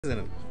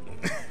Oh.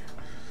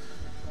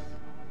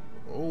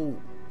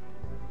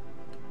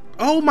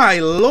 Oh my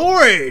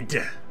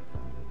lord!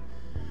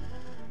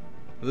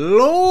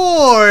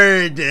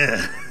 Lord!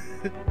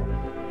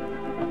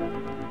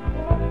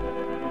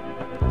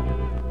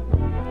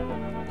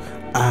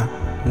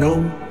 I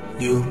know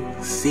you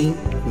see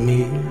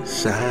me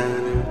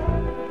shining.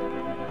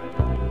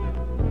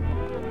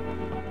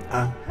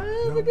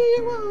 How do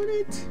you want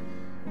it?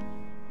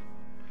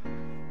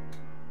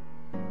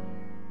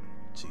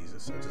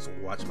 Jesus, I just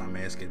watched my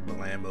man get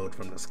bland mode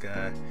from the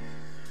sky.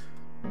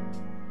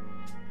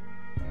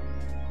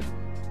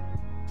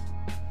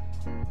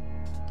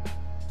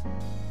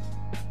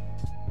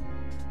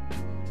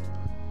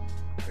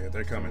 Yeah,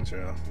 they're coming,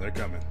 child. They're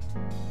coming.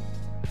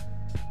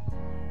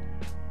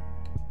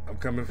 I'm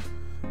coming.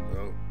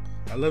 Oh,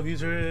 I love you,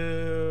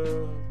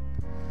 Drill.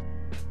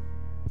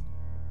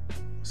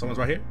 Someone's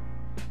right here.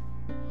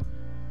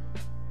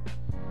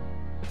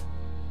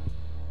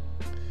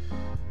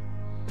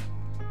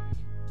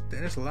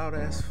 That's a loud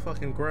ass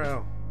fucking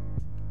growl.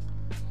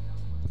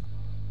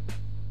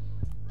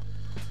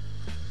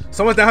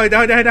 Someone's down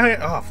here.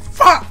 Oh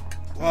fuck!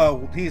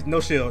 Oh, he's no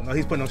shield. No,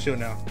 he's putting no shield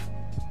now.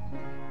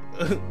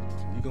 You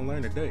gonna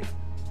learn today.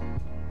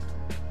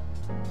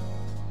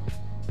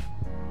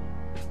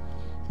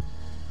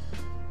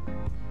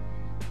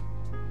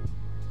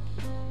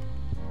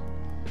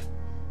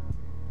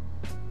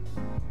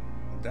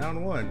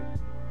 Down one.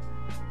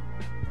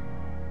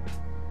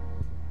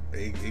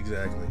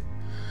 Exactly.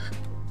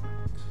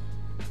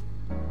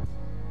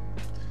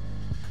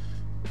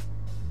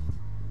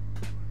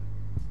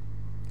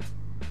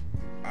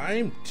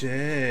 I'm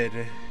dead.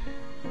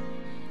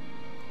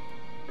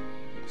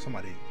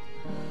 Somebody.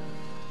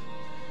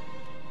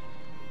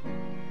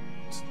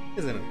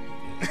 Isn't it?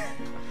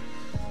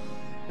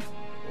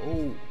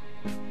 Oh.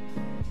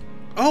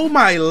 Oh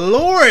my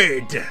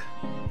lord!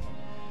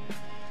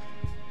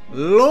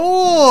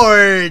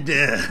 Lord!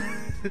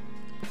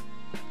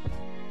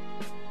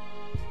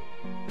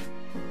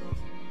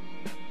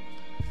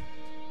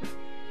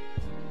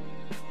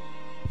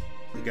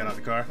 He got out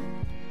the car.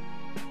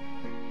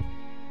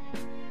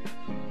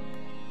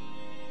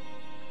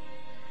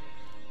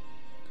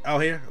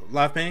 Out here,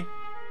 live ping.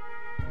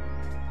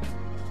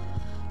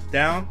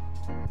 Down.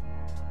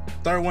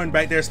 Third one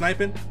back there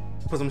sniping.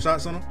 Put some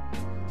shots on him.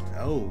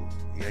 Oh,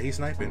 yeah, he's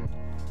sniping.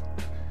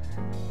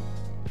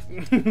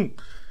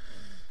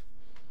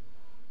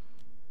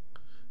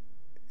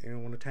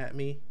 Anyone want to tap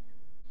me?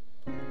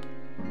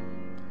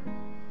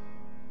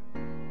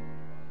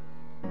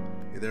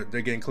 Yeah,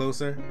 they're getting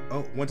closer.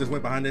 Oh, one just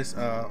went behind this,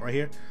 right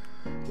here.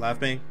 Live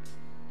ping.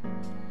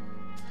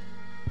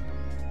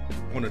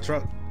 On the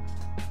truck.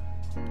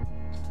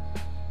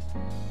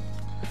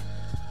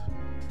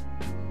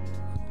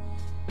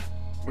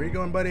 Where you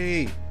going,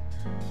 buddy?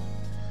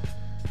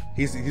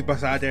 He's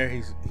beside there.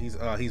 He's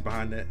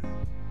behind that.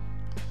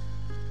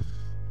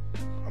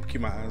 I'm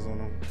keeping my eyes on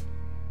him.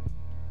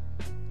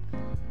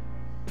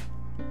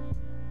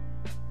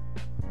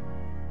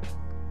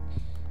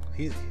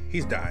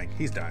 He's dying.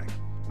 He's dying.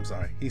 I'm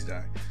sorry. He's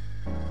dying.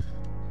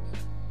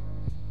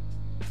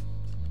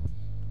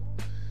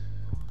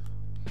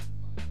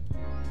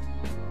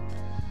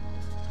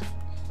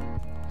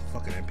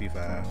 Fucking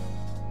MP5.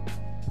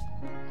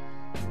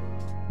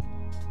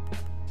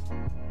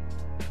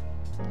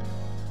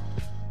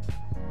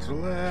 To the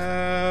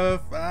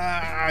left.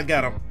 Ah, I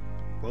got him.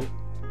 Whoa.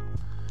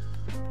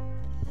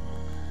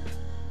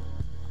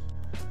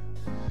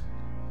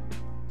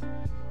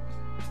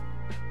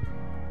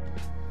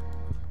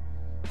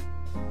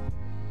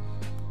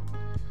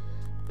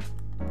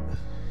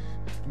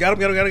 Got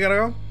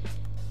him.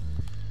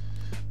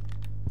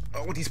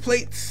 Oh, with these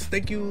plates.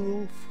 Thank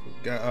you.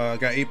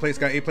 Got 8 plates,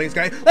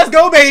 guys. Let's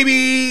go,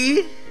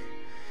 baby.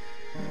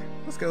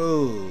 Let's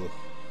go.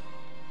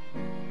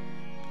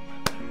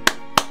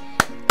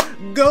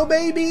 Go,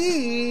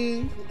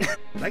 baby.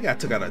 That guy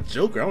took out a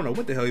Joker. I don't know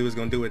what the hell he was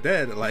gonna do with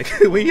that. Like,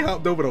 when he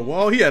hopped over the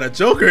wall, he had a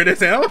Joker in his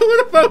hand. What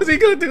the fuck was he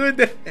gonna do with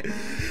that?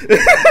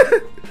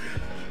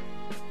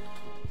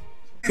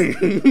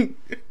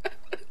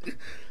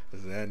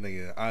 That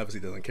nigga obviously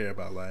doesn't care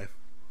about life.